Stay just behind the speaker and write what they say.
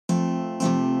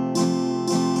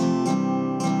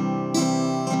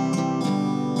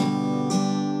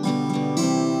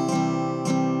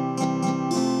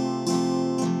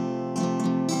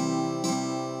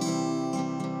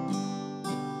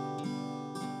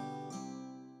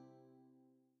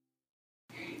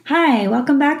Hi,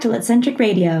 welcome back to Litcentric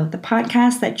Radio, the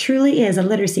podcast that truly is a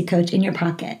literacy coach in your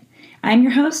pocket. I'm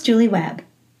your host, Julie Webb.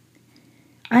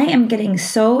 I am getting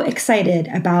so excited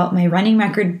about my Running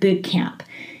Record Boot Camp.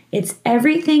 It's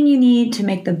everything you need to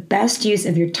make the best use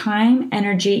of your time,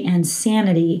 energy, and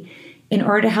sanity in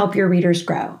order to help your readers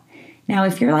grow. Now,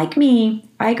 if you're like me,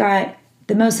 I got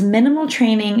the most minimal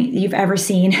training you've ever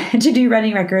seen to do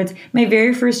running records my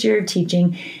very first year of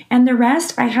teaching, and the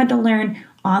rest I had to learn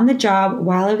on the job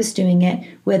while I was doing it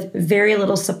with very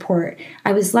little support.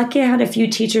 I was lucky I had a few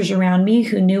teachers around me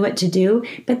who knew what to do,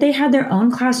 but they had their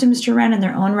own classrooms to run and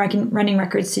their own running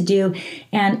records to do,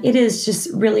 and it is just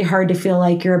really hard to feel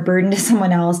like you're a burden to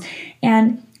someone else.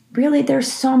 And really, there's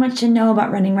so much to know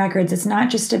about running records. It's not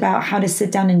just about how to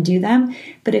sit down and do them,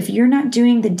 but if you're not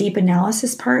doing the deep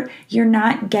analysis part, you're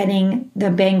not getting the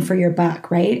bang for your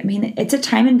buck, right? I mean, it's a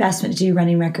time investment to do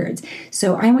running records.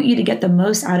 So I want you to get the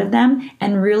most out of them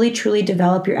and really, truly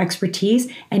develop your expertise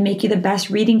and make you the best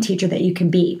reading teacher that you can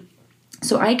be.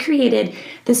 So I created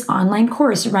this online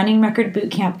course, Running Record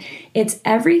Bootcamp. It's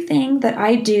everything that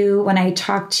I do when I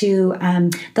talk to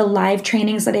the live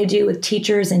trainings that I do with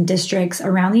teachers and districts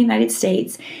around the United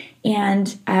States. And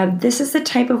this is the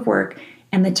type of work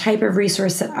and the type of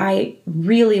resource that I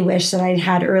really wish that I'd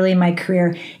had early in my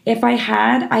career. If I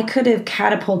had, I could have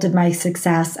catapulted my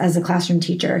success as a classroom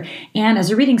teacher and as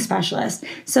a reading specialist.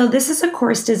 So this is a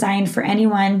course designed for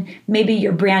anyone, maybe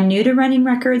you're brand new to running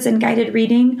records and guided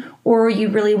reading, or you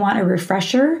really want a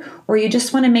refresher, or you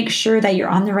just want to make sure that you're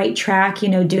on the right track,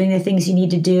 doing the things you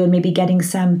need to do and maybe getting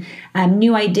some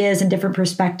new ideas and different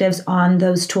perspectives on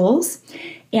those tools.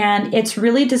 And it's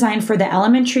really designed for the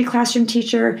elementary classroom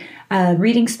teacher,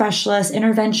 reading specialists,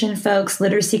 intervention folks,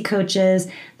 literacy coaches.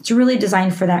 It's really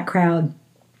designed for that crowd.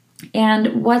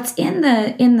 And what's in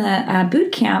the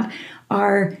boot camp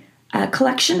are a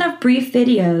collection of brief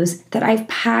videos that I've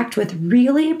packed with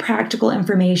really practical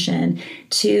information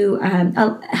to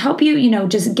help you,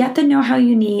 just get the know-how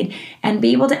you need and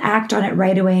be able to act on it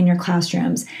right away in your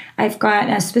classrooms. I've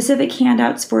got specific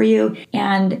handouts for you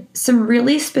and some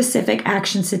really specific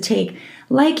actions to take.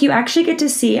 Like you actually get to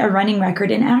see a running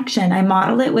record in action. I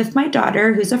model it with my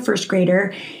daughter, who's a first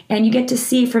grader, and you get to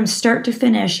see from start to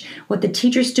finish what the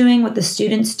teacher's doing, what the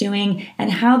student's doing,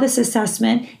 and how this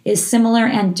assessment is similar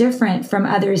and different from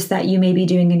others that you may be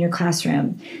doing in your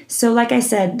classroom. So like I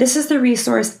said, this is the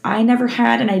resource I never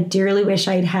had, and I dearly wish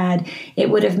I'd had. It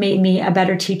would have made me a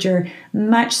better teacher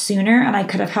much sooner, and I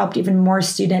could have helped even more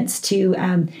students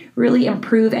to really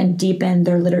improve and deepen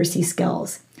their literacy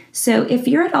skills. So if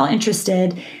you're at all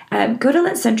interested, go to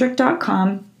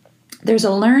litcentric.com. There's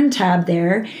a Learn tab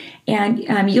there,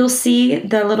 and you'll see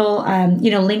the little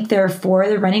link there for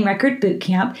the Running Record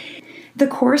Bootcamp. The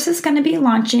course is going to be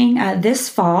launching this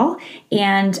fall,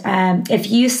 and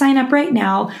if you sign up right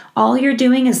now, all you're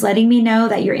doing is letting me know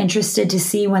that you're interested to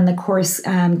see when the course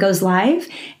goes live,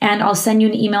 and I'll send you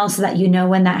an email so that you know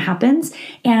when that happens.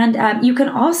 And you can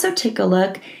also take a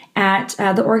look at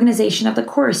the organization of the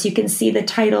course. You can see the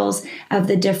titles of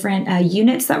the different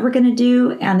units that we're going to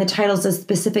do and the titles of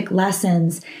specific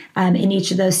lessons in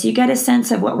each of those. So you get a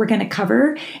sense of what we're going to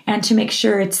cover and to make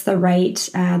sure it's the right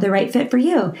fit for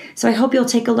you. So I hope you'll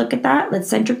take a look at that.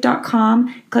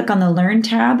 Litcentric.com, click on the Learn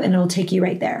tab, and it'll take you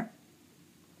right there.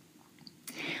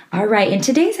 All right, in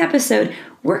today's episode,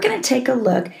 we're going to take a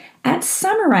look at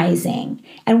summarizing,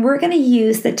 and we're going to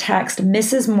use the text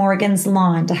Mrs. Morgan's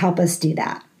Lawn to help us do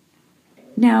that.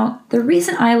 Now, the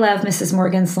reason I love Mrs.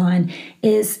 Morgan's Lawn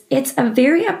is it's a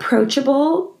very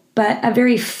approachable but a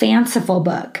very fanciful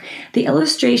book. The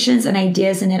illustrations and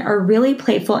ideas in it are really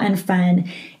playful and fun,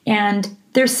 and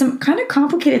there's some kind of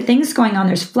complicated things going on.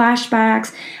 There's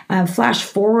flashbacks, flash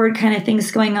forward kind of things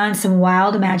going on, some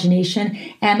wild imagination,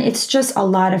 and it's just a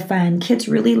lot of fun. Kids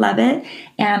really love it,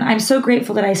 and I'm so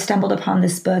grateful that I stumbled upon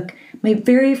this book my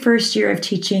very first year of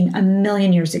teaching a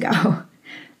million years ago.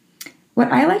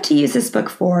 What I like to use this book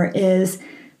for is,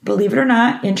 believe it or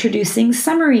not, introducing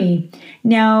summary.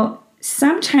 Now,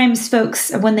 sometimes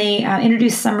folks, when they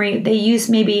introduce summary, they use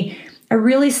maybe a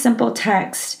really simple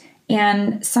text,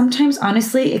 and sometimes,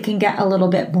 honestly, it can get a little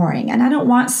bit boring. And I don't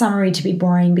want summary to be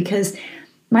boring because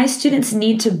my students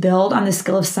need to build on the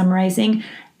skill of summarizing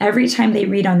every time they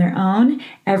read on their own.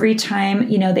 Every time,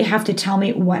 they have to tell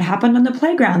me what happened on the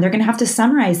playground. They're going to have to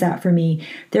summarize that for me.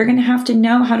 They're going to have to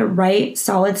know how to write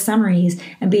solid summaries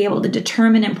and be able to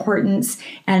determine importance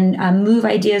and move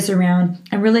ideas around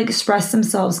and really express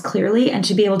themselves clearly and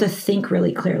to be able to think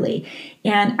really clearly.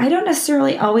 And I don't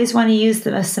necessarily always want to use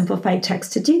the most simplified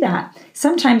text to do that.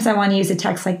 Sometimes I want to use a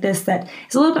text like this that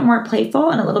is a little bit more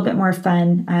playful and a little bit more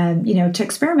fun, to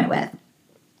experiment with.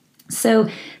 So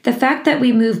the fact that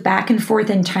we move back and forth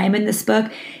in time in this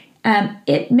book,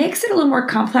 it makes it a little more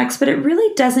complex, but it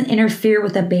really doesn't interfere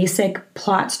with the basic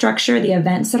plot structure, the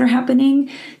events that are happening.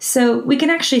 So we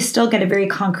can actually still get a very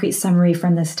concrete summary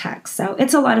from this text. So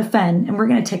it's a lot of fun, and we're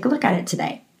going to take a look at it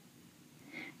today.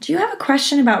 Do you have a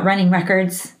question about running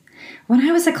records? When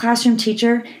I was a classroom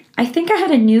teacher, I think I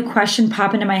had a new question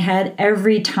pop into my head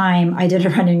every time I did a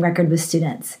running record with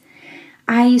students.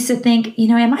 I used to think,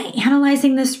 am I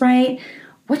analyzing this right?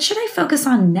 What should I focus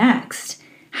on next?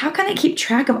 How can I keep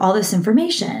track of all this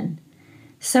information?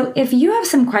 So if you have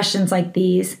some questions like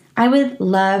these, I would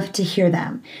love to hear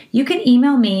them. You can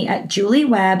email me at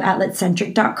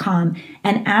juliewebb@litcentric.com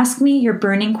and ask me your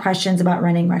burning questions about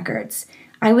running records.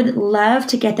 I would love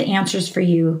to get the answers for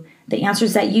you, the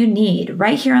answers that you need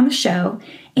right here on the show,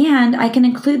 and I can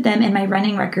include them in my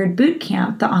Running Record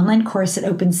Bootcamp, the online course that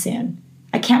opens soon.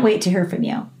 I can't wait to hear from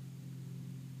you.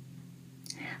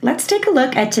 Let's take a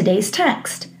look at today's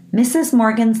text. Mrs.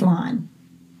 Morgan's Lawn.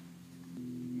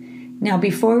 Now,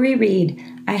 before we read,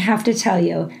 I have to tell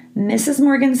you, Mrs.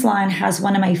 Morgan's Lawn has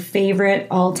one of my favorite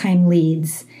all-time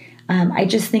leads. I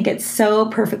just think it's so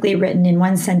perfectly written in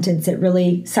one sentence. It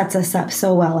really sets us up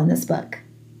so well in this book.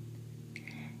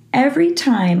 Every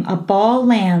time a ball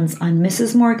lands on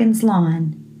Mrs. Morgan's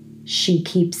lawn, she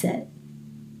keeps it.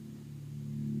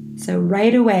 So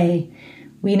right away,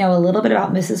 we know a little bit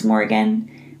about Mrs. Morgan.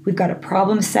 We've got a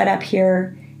problem set up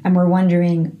here. And we're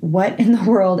wondering what in the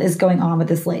world is going on with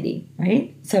this lady,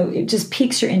 right? So it just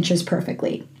piques your interest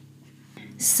perfectly.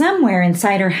 Somewhere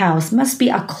inside her house must be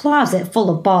a closet full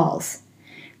of balls.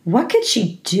 What could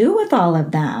she do with all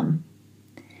of them?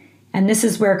 And this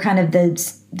is where kind of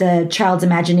the child's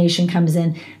imagination comes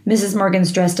in. Mrs.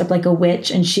 Morgan's dressed up like a witch,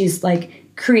 and she's like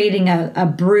creating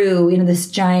a brew,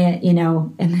 this giant,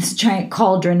 in this giant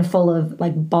cauldron full of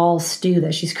like ball stew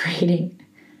that she's creating.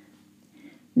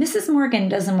 Mrs. Morgan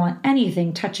doesn't want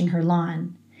anything touching her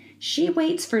lawn. She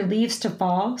waits for leaves to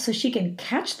fall so she can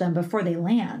catch them before they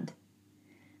land.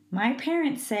 My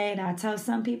parents say that's how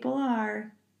some people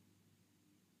are.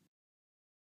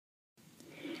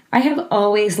 I have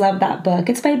always loved that book.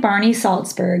 It's by Barney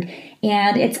Salzberg,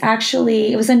 and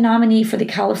it was a nominee for the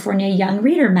California Young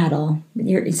Reader Medal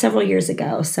several years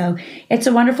ago. So it's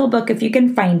a wonderful book if you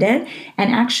can find it.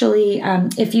 And actually,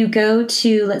 if you go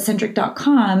to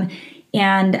litcentric.com,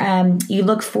 and you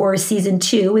look for season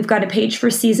 2. We've got a page for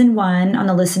season 1 on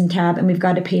the listen tab, and we've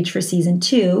got a page for season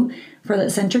 2 for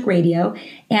Litcentric Radio.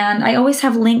 And I always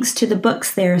have links to the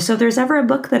books there. So if there's ever a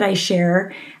book that I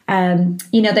share,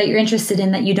 that you're interested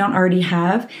in that you don't already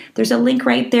have, there's a link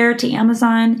right there to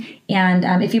Amazon. And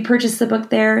if you purchase the book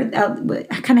there,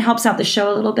 it kind of helps out the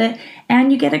show a little bit.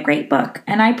 And you get a great book.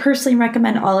 And I personally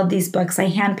recommend all of these books.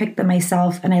 I handpicked them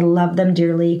myself, and I love them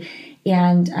dearly.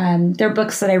 And they're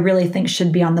books that I really think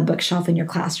should be on the bookshelf in your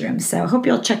classroom. So I hope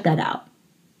you'll check that out.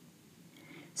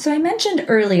 So I mentioned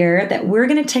earlier that we're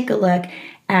going to take a look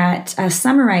at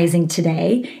summarizing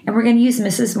today, and we're going to use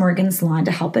Mrs. Morgan's Lawn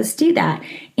to help us do that.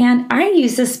 And I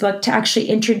use this book to actually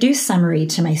introduce summary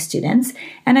to my students.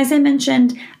 And as I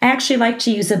mentioned, I actually like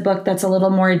to use a book that's a little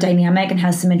more dynamic and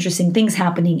has some interesting things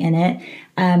happening in it.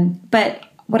 But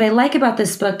what I like about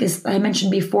this book is, I mentioned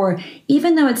before,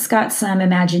 even though it's got some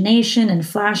imagination and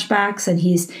flashbacks, and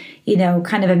he's,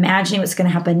 kind of imagining what's going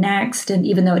to happen next, and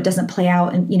even though it doesn't play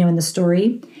out in the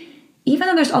story, even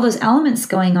though there's all those elements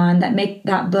going on that make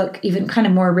that book even kind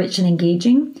of more rich and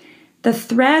engaging, the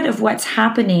thread of what's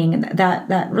happening,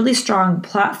 that really strong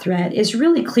plot thread, is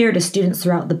really clear to students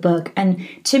throughout the book. And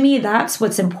to me, that's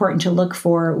what's important to look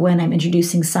for when I'm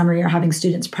introducing summary or having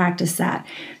students practice that,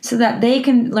 so that they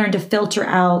can learn to filter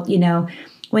out,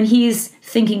 when he's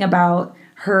thinking about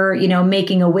her,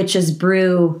 making a witch's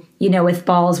brew, with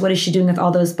balls, what is she doing with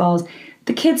all those balls?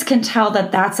 The kids can tell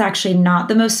that that's actually not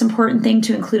the most important thing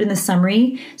to include in the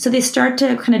summary. So they start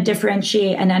to kind of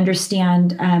differentiate and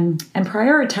understand and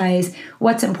prioritize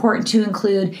what's important to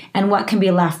include and what can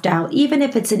be left out. Even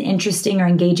if it's an interesting or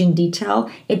engaging detail,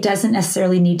 it doesn't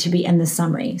necessarily need to be in the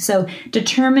summary. So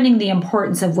determining the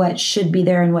importance of what should be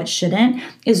there and what shouldn't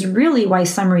is really why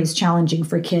summary is challenging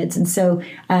for kids. And so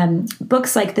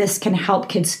books like this can help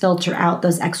kids filter out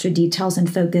those extra details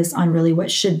and focus on really what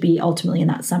should be ultimately in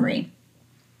that summary.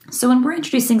 So when we're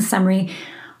introducing summary,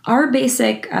 our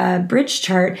basic bridge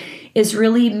chart is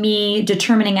really me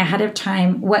determining ahead of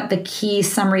time what the key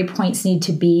summary points need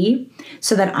to be,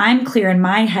 so that I'm clear in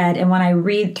my head, and when I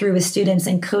read through with students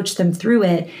and coach them through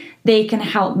it, they can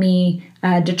help me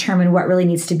determine what really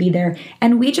needs to be there.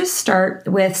 And we just start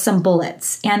with some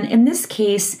bullets. And in this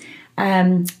case,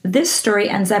 this story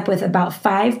ends up with about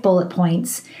 5 bullet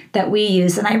points that we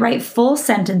use. And I write full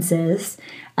sentences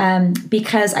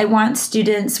because I want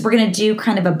students, we're going to do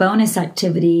kind of a bonus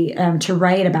activity to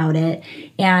write about it.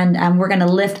 And we're going to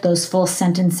lift those full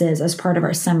sentences as part of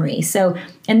our summary. So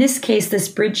in this case, this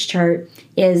bridge chart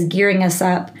is gearing us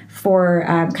up for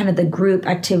kind of the group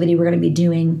activity we're going to be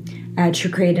doing to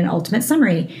create an ultimate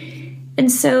summary.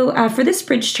 And so for this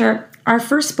bridge chart, our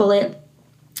first bullet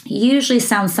usually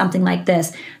sounds something like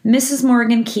this. Mrs.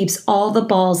 Morgan keeps all the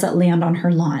balls that land on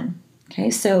her lawn. Okay,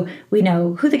 so we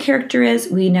know who the character is,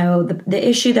 we know the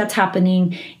issue that's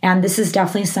happening, and this is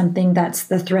definitely something that's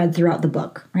the thread throughout the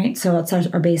book, right? So that's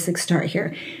our basic start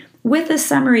here. With the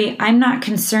summary, I'm not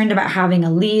concerned about having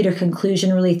a lead or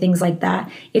conclusion, really things like that.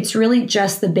 It's really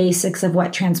just the basics of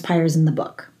what transpires in the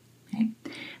book. Okay?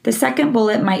 The second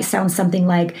bullet might sound something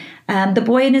like, the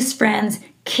boy and his friends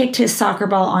kicked his soccer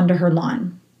ball onto her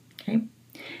lawn. Okay?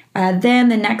 Then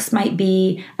the next might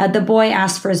be, the boy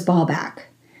asked for his ball back.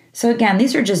 So again,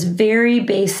 these are just very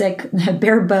basic,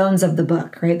 bare bones of the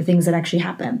book, right? The things that actually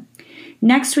happen.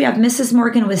 Next, we have Mrs.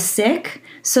 Morgan was sick,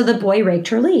 so the boy raked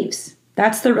her leaves.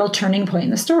 That's the real turning point in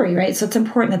the story, right? So it's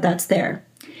important that that's there.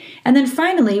 And then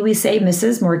finally, we say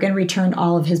Mrs. Morgan returned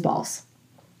all of his balls.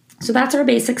 So that's our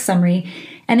basic summary.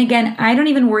 And again, I don't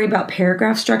even worry about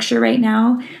paragraph structure right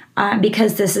now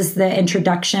because this is the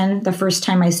introduction, the first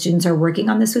time my students are working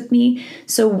on this with me.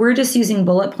 So we're just using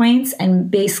bullet points and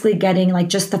basically getting like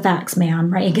just the facts,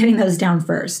 ma'am, right? Getting those down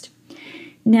first.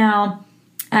 Now,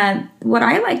 what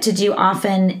I like to do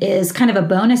often is kind of a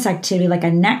bonus activity, like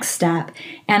a next step.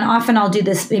 And often I'll do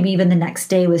this maybe even the next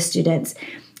day with students,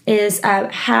 is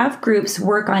have groups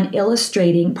work on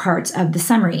illustrating parts of the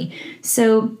summary.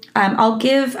 So I'll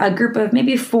give a group of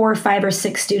maybe 4, 5, or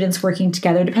 6 students working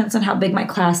together, depends on how big my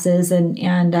class is and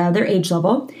their age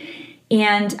level.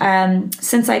 And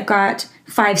since I've got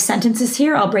 5 sentences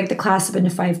here, I'll break the class up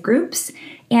into 5 groups.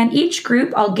 And each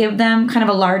group, I'll give them kind of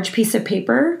a large piece of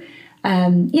paper,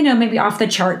 maybe off the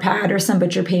chart pad or some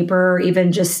butcher paper, or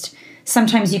even just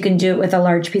sometimes you can do it with a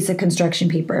large piece of construction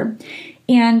paper.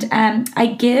 And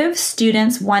I give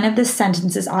students one of the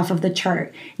sentences off of the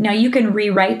chart. Now, you can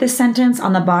rewrite the sentence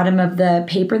on the bottom of the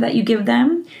paper that you give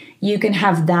them. You can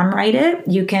have them write it.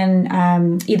 You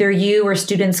can, either you or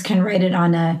students can write it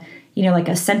on like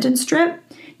a sentence strip.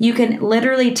 You can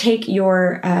literally take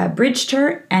your bridge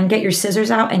chart and get your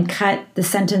scissors out and cut the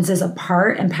sentences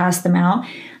apart and pass them out.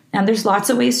 And there's lots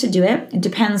of ways to do it. It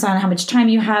depends on how much time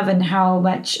you have and how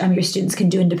much your students can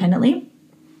do independently.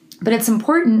 But it's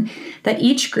important that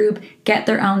each group get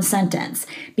their own sentence,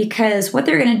 because what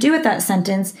they're going to do with that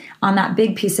sentence on that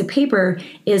big piece of paper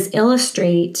is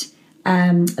illustrate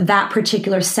that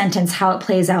particular sentence, how it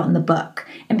plays out in the book.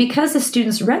 And because the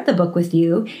students read the book with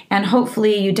you, and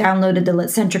hopefully you downloaded the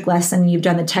Litcentric lesson, you've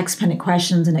done the text-dependent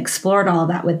questions and explored all of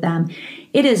that with them,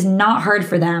 it is not hard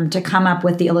for them to come up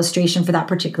with the illustration for that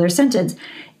particular sentence.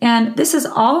 And this is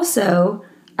also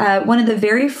one of the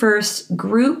very first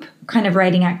group kind of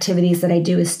writing activities that I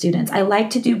do with students. I like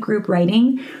to do group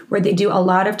writing where they do a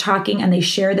lot of talking and they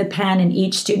share the pen, and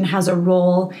each student has a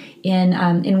role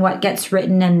in what gets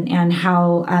written and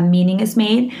how meaning is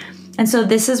made. And so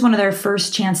this is one of their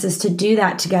first chances to do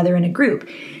that together in a group.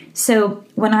 So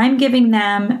when I'm giving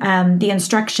them the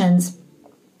instructions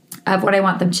of what I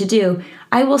want them to do,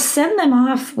 I will send them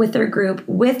off with their group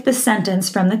with the sentence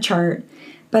from the chart,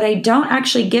 but I don't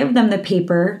actually give them the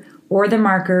paper or the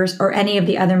markers or any of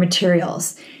the other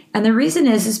materials. And the reason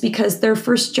is because their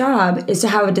first job is to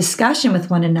have a discussion with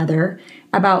one another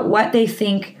about what they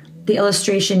think the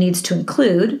illustration needs to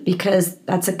include, because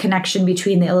that's a connection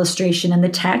between the illustration and the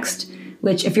text,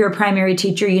 which if you're a primary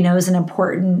teacher, you know is an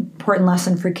important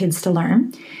lesson for kids to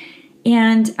learn.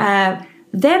 And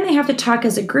then they have to talk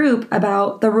as a group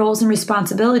about the roles and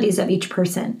responsibilities of each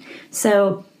person.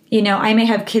 So I may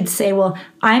have kids say, well,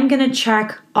 I'm going to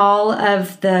check all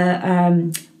of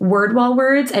the word wall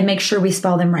words and make sure we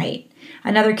spell them right.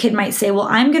 Another kid might say, well,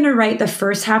 I'm going to write the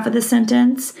first half of the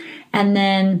sentence, and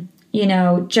then,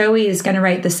 Joey is going to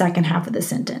write the second half of the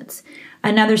sentence.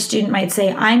 Another student might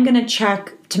say, I'm going to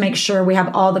check to make sure we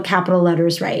have all the capital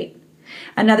letters right.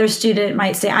 Another student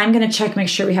might say, I'm going to check, make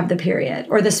sure we have the period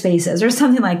or the spaces or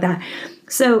something like that.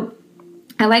 So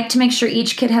I like to make sure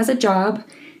each kid has a job.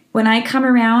 When I come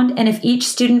around, and if each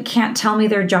student can't tell me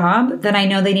their job, then I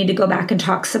know they need to go back and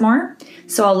talk some more.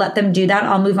 So I'll let them do that.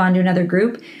 I'll move on to another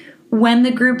group. when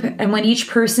the group and when each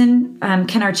person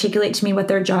can articulate to me what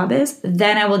their job is,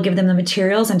 then I will give them the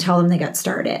materials and tell them they get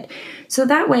started. So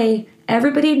that way,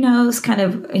 everybody knows kind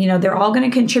of, they're all going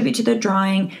to contribute to the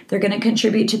drawing. They're going to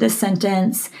contribute to the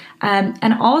sentence.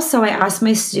 And also I ask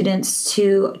my students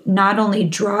to not only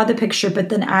draw the picture, but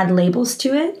then add labels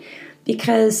to it,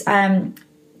 because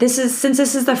since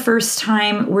this is the first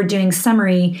time we're doing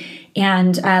summary,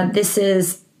 and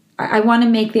I want to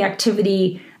make the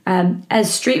activity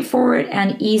as straightforward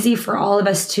and easy for all of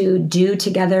us to do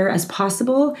together as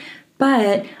possible.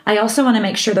 But I also want to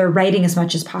make sure they're writing as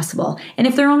much as possible. And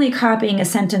if they're only copying a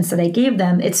sentence that I gave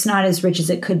them, it's not as rich as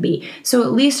it could be. So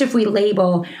at least if we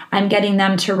label, I'm getting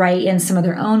them to write in some of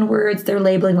their own words. They're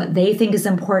labeling what they think is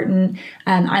important.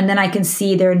 And then I can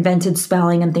see their invented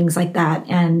spelling and things like that,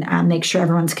 and make sure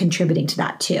everyone's contributing to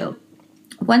that too.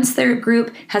 Once their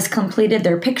group has completed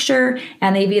their picture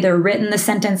and they've either written the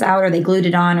sentence out or they glued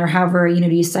it on or however you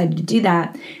decided to do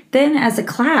that, then as a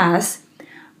class,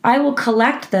 I will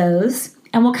collect those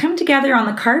and we'll come together on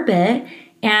the carpet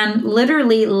and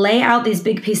literally lay out these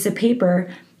big pieces of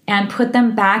paper and put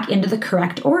them back into the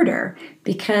correct order.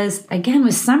 Because again,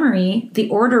 with summary, the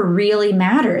order really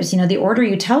matters. The order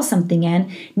you tell something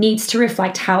in needs to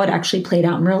reflect how it actually played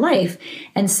out in real life.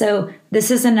 And so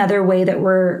this is another way that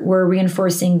we're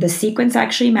reinforcing the sequence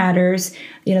actually matters.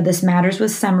 This matters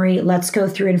with summary. Let's go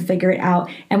through and figure it out.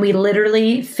 And we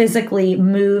literally physically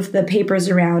move the papers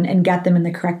around and get them in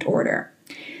the correct order.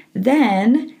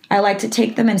 Then I like to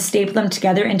take them and staple them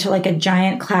together into like a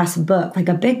giant class book, like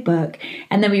a big book.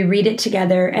 And then we read it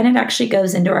together, and it actually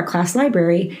goes into our class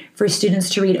library for students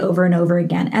to read over and over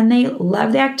again. And they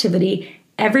love the activity.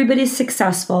 Everybody's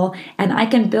successful, and I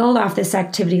can build off this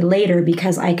activity later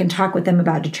because I can talk with them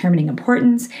about determining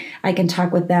importance. I can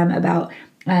talk with them about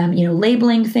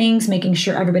labeling things, making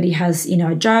sure everybody has,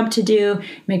 a job to do,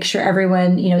 make sure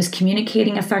everyone, is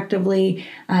communicating effectively,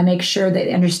 make sure that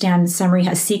they understand summary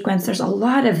has sequence. There's a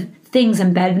lot of things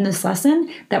embedded in this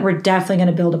lesson that we're definitely going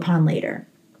to build upon later.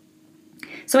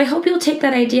 So I hope you'll take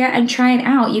that idea and try it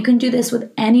out. You can do this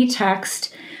with any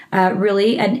text,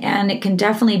 really, and it can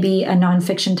definitely be a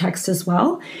nonfiction text as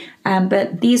well.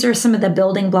 But these are some of the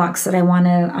building blocks that I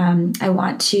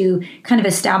want to kind of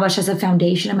establish as a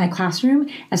foundation in my classroom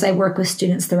as I work with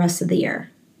students the rest of the year.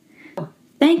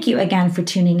 Thank you again for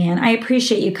tuning in. I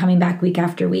appreciate you coming back week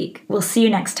after week. We'll see you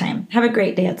next time. Have a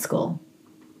great day at school.